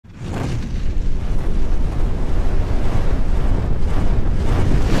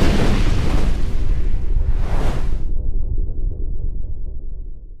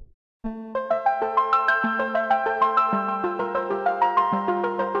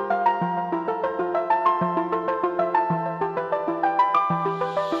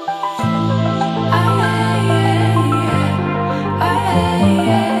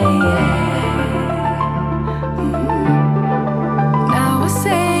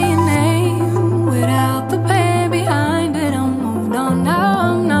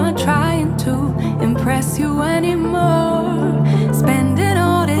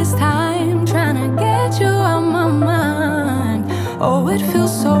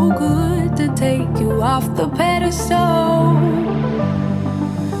so good to take you off the pedestal.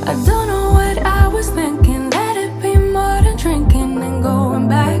 I don't know what I was thinking. Let it be more than drinking and going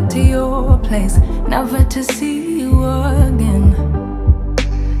back to your place, never to see you again.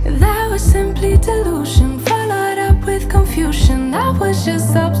 That was simply delusion, followed up with confusion. That was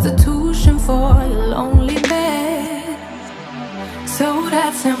just substitution for a lonely bed. So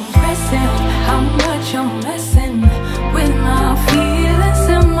that's impressive, how much you're messing with my feelings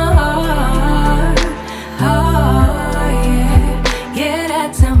in my heart. Oh yeah, yeah,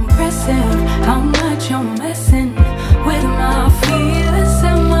 that's impressive, how much you're messing with my feelings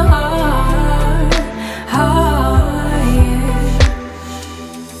in my heart. Oh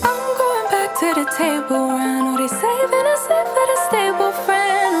yeah, I'm going back to the table round. Oh, they saving us up for the stable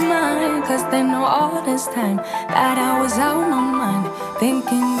friend of mine, 'cause they know all this time that I was out my mind,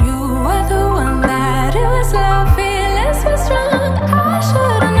 thinking you were the one, that it was love, feelings were strong. I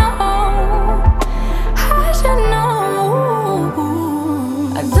should've known, I should know.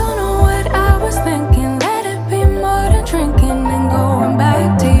 I don't know what I was thinking. Let it be more than drinking and going back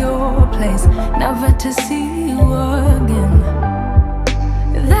to your place, never to see you again.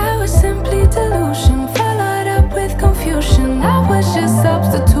 That was simply delusion, followed up with confusion. That was just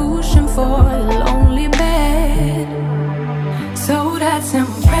substitution for a lonely bed. So that's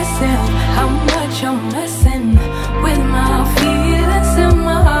impressive, how much you're messing with my feelings in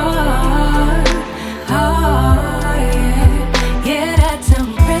my heart. Oh yeah, yeah, that's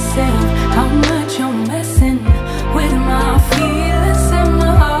impressive, how much you're messing with my feelings in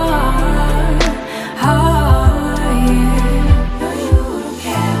my heart. Oh yeah, you don't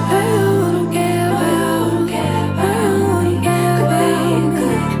care, you don't care, you don't care, you don't care.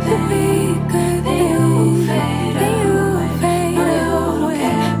 Could be good, then you fade, then you fade. You don't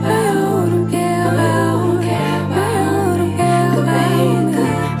care, you don't care, you don't care, you don't care.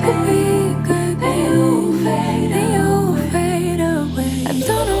 Could be good, then you fade, then you fade away. I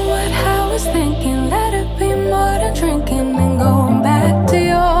don't know what I was thinking. Let it be more than drinking and going back to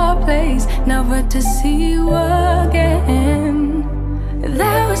your place, never to see you again.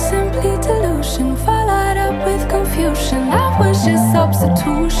 That was simply delusion, followed up with confusion. That was just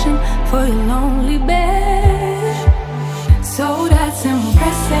substitution for your lonely bed. So that's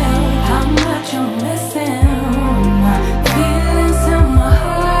impressive, how much you're missing. My feelings in my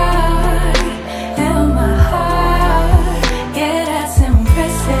heart, in my heart. Yeah, that's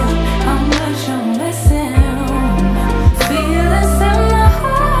impressive, how much you're missing. My feelings in my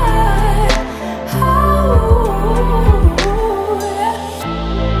heart. Oh, yeah.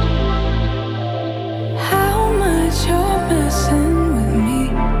 How much you're messing with me.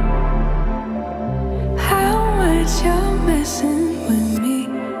 How much you're messing with me.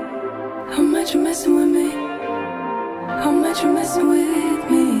 How much you're messing with me. How much you're messing with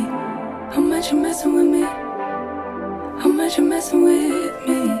me. How much you're messing with me. How much you're messing with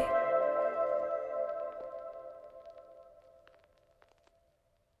me.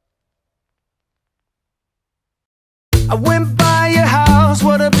 I went by your house,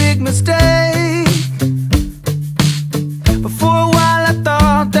 what a big mistake. But for a while I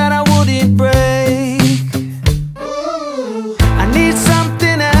thought that I wouldn't break. I need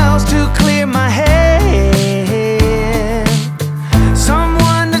something else to clear my head,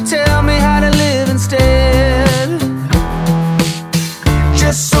 someone to tell me how to live instead.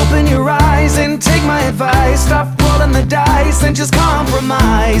 Just open your eyes and take my advice. Stop rolling the dice and just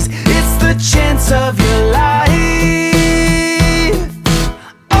compromise. It's the chance of your life.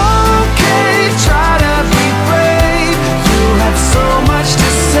 Okay, try to be brave. You have so much to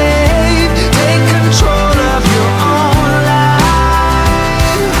save. Take control of your own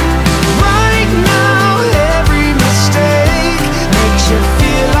life. Right now, every mistake makes you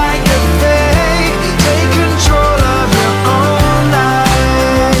feel like a fake. Take control of your own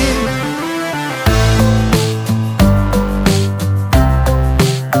life.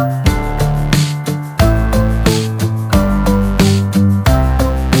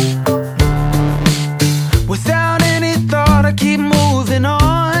 Without any thought, I keep moving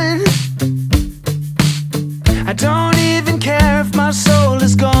on. I don't even care if my soul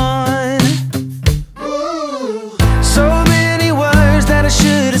is gone. So many words that I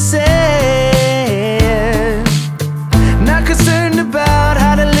should have said. Not concerned about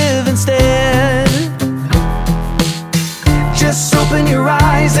how to live instead. Just open your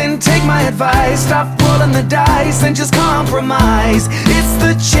eyes and take my advice. Stop rolling the dice and just compromise. It's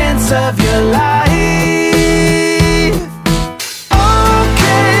the chance of your life.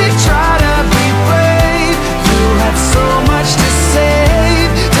 Okay, try to be brave. You have so much to save.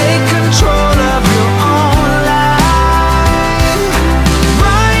 Take control of your own life.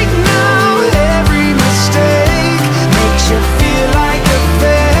 Right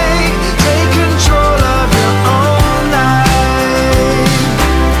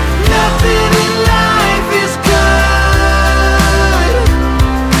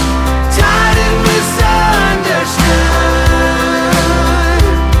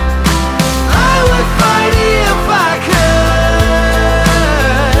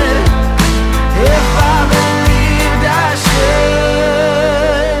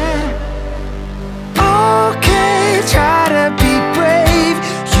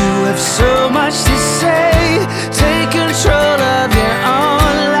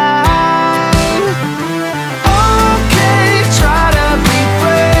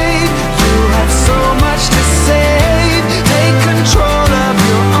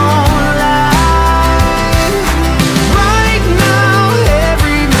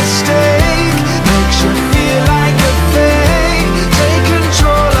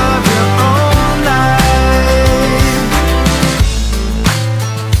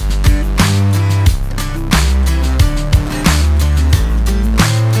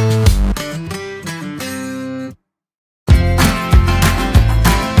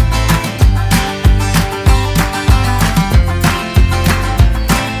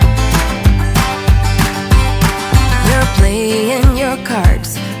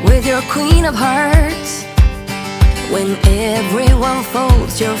a queen of hearts. When everyone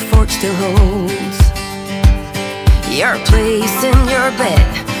folds, your fork still holds your place in your bed,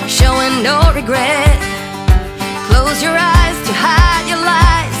 showing no regret. Close your eyes to hide your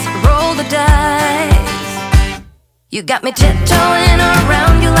lies, roll the dice. You got me tiptoeing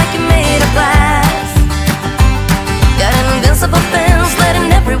around you like you're made of glass. Got an invincible fence,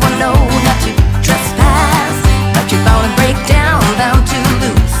 letting everyone know not to trespass. But you're bound to break down, bound to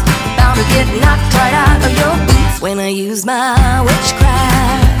lose, bound to get knocked right out of your boots when I use my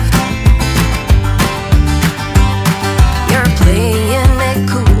witchcraft. You're playing it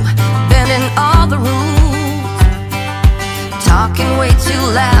cool, bending all the rules, talking way too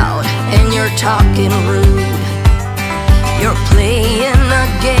loud, and you're talking rude. You're playing a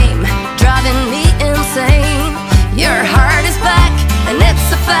game, driving me insane. Your heart is back, and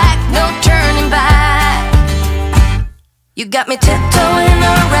it's a fact, no turning back. You got me tiptoeing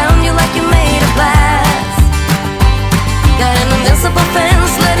around you like you're made of glass. Got an invincible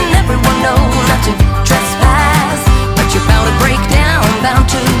fence, letting everyone know not to trespass. But you're bound to break down, bound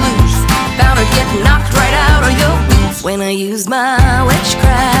to lose, bound to get knocked right out of your boots when I use my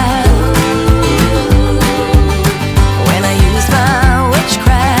witchcraft. When I use my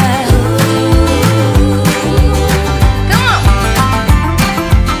witchcraft. Come on.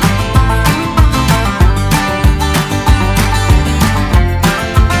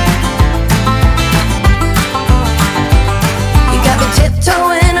 You got me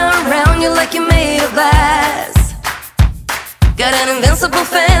tiptoeing around you like you're made of glass. Got an invincible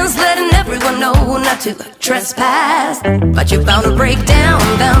fence, letting everyone know not to trespass. But you're bound to break down,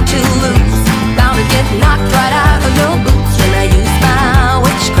 bound to lose, bound to get knocked right out of your boots when I use my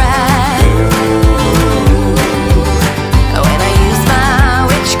witchcraft. When I use my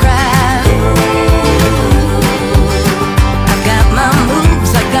witchcraft. I've got my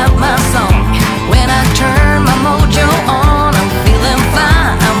moves, I got my song. When I turn my mojo on, I'm feeling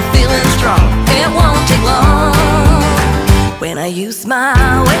fine, I'm feeling strong. It won't take long when I use my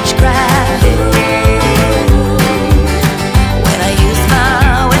witchcraft. When I use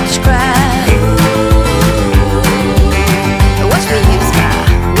my witchcraft. Watch me use my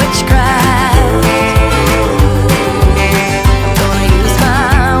witchcraft. I'm gonna use my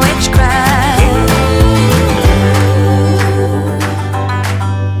witchcraft.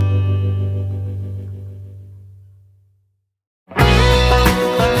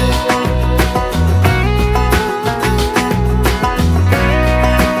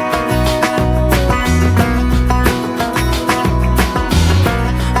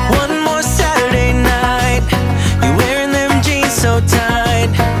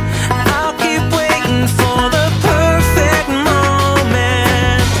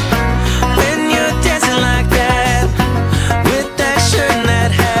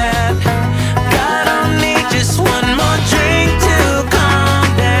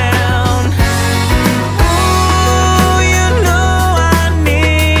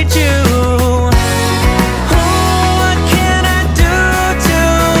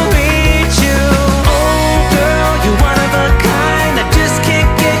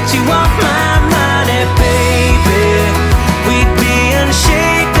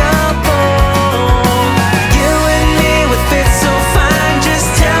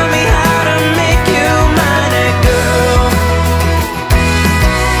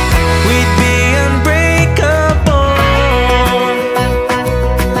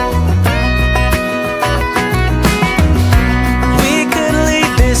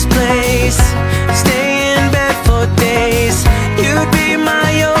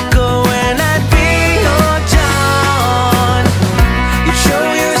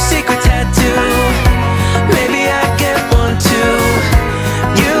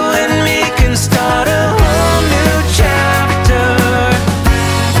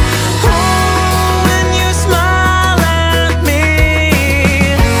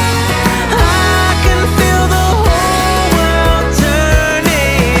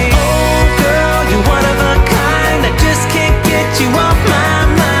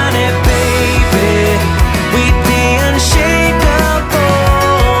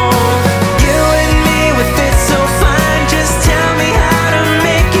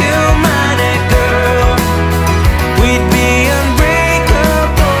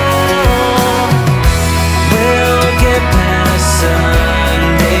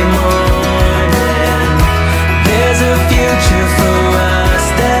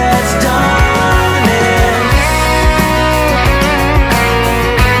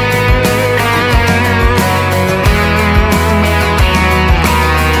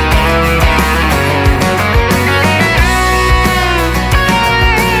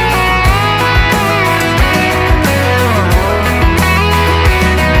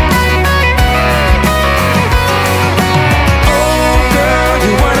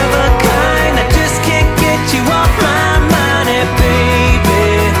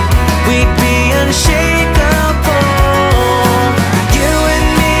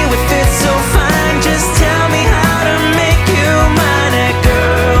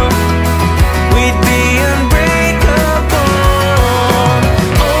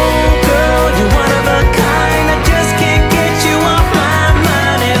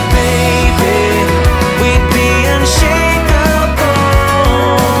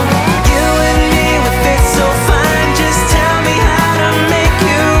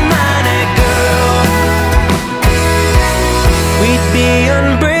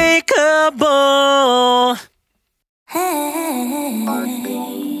 trouble.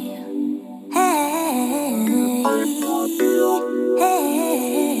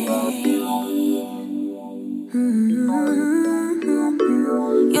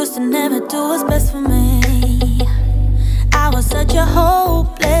 Used to never do what's best for me. I was such a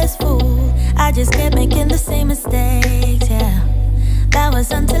hopeless fool. I just kept making the same mistakes, yeah. That was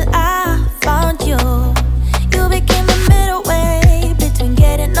until I found you. You became the middle way between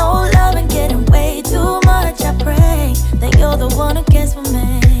getting no love and getting way too much. I pray that you're the one who cares for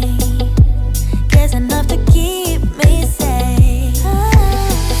me, cares enough to keep me safe.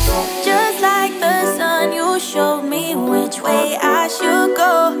 Just like the sun, you showed me which way I should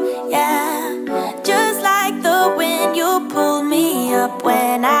go, yeah. Just like the wind, you pulled me up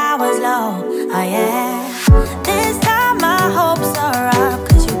when I was low, oh yeah. This time my hopes are up,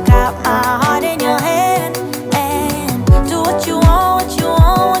 'cause you got my heart in your hand. And do what you want, what you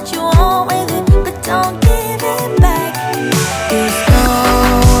want, what you want with it, but don't give it back. You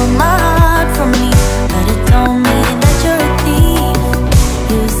stole my heart from me, but it told me that you're a thief.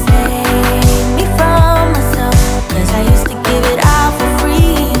 You saved me from myself, 'cause I used to give it out for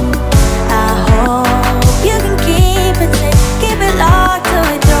free. I hope you can keep it safe, keep it locked till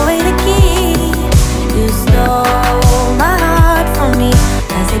we throw away the key. You stole my heart from me,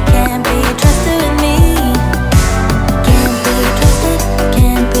 'cause it can't be trusted with me. Can't be trusted,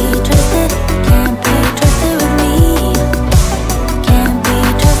 can't be trusted, can't be trusted with me. Can't be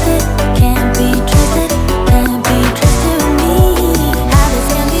trusted, can't be trusted, can't be trusted with me. Habits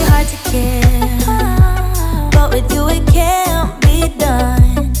can be hard to kill, but with you it can't be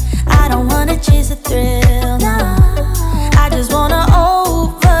done. I don't wanna chase a thrill, no. I just wanna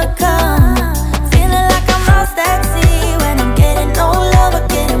overcome. Feeling like I'm lost at sea when I'm getting no love or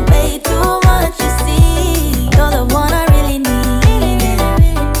getting way too much. You see, you're the one I really need.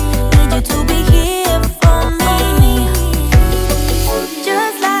 Need you to be here for me.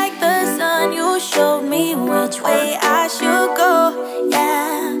 Just like the sun, you showed me which way I should go,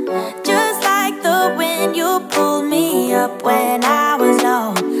 yeah. Just like the wind, you pulled me up when I was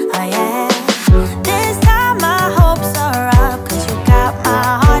low, oh yeah. This time my hopes are up, 'cause you got my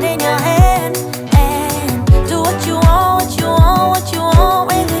heart in your hand. And do what you want, what you want, what you want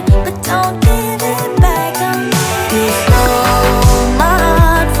with it, but don't give it back. You stole my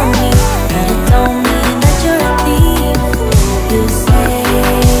heart from me, but it told me that you're a thief. You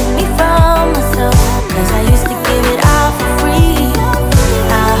saved me from myself, 'cause I used to give it out for free.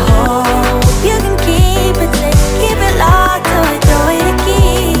 I hope you can keep it safe, keep it locked till we throw away the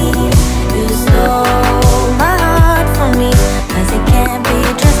key. You stole my heart from me, 'cause it can't be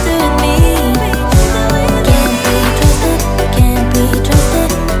trusted with me. Can't be trusted, can't be trusted,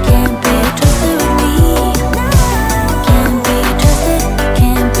 can't be trusted with me. Can't be trusted,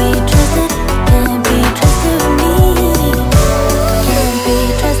 can't be trusted, can't be trusted with me. Can't be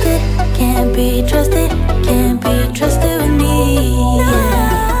trusted, can't be trusted, can't be trusted with me.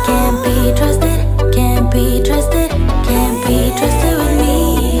 Can't be trusted, can't be trusted, can't be trusted with me.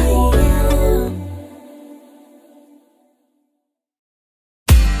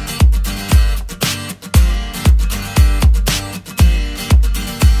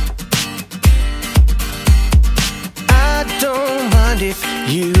 I don't mind if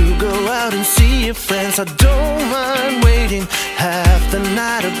you go out and see your friends. I don't mind waiting half the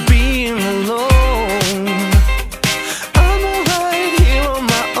night of being alone. I'm alright here on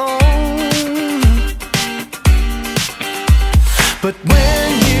my own. But when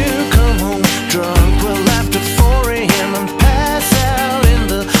you come home drunk, well after 4 AM, I'm